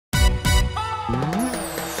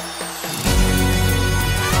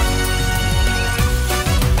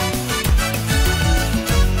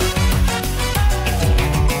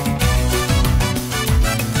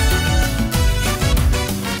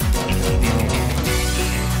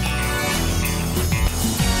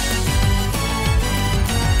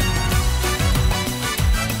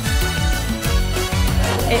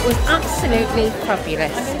It was absolutely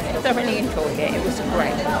fabulous. Thoroughly enjoyed it. It was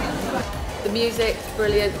great. The music's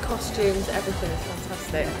brilliant, the costumes, everything is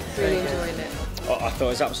fantastic. Really enjoying it. Oh, I thought it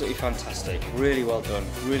was absolutely fantastic. Really well done,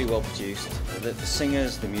 really well produced. The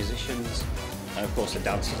singers, the musicians, and of course the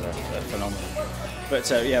dancers are phenomenal. But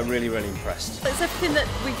yeah, really impressed. It's everything that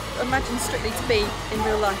we imagine Strictly to be in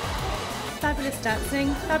real life. Fabulous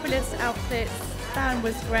dancing, fabulous outfits, band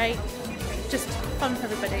was great, just fun for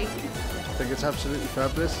everybody. I think it's absolutely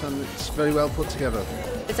fabulous and it's very well put together.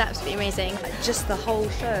 It's absolutely amazing. Just the whole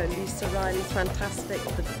show, Lisa Riley's fantastic,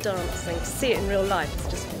 the dancing, to see it in real life is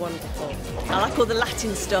just wonderful. I like all the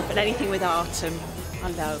Latin stuff and anything with Artem. I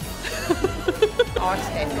love.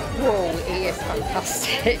 Artem, whoa, he is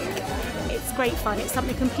fantastic. It's great fun, it's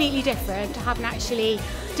something completely different.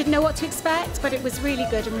 Didn't know what to expect, but it was really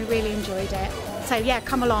good and we really enjoyed it. So yeah,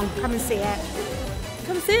 come along, come and see it.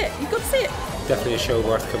 Come see it, you've got to see it. Definitely a show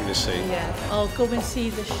worth coming to see. Yeah. Oh, go and see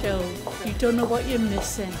the show. You don't know what you're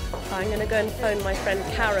missing. I'm going to go and phone my friend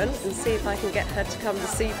Karen and see if I can get her to come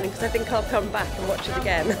this evening because I think I'll come back and watch it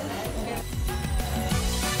again.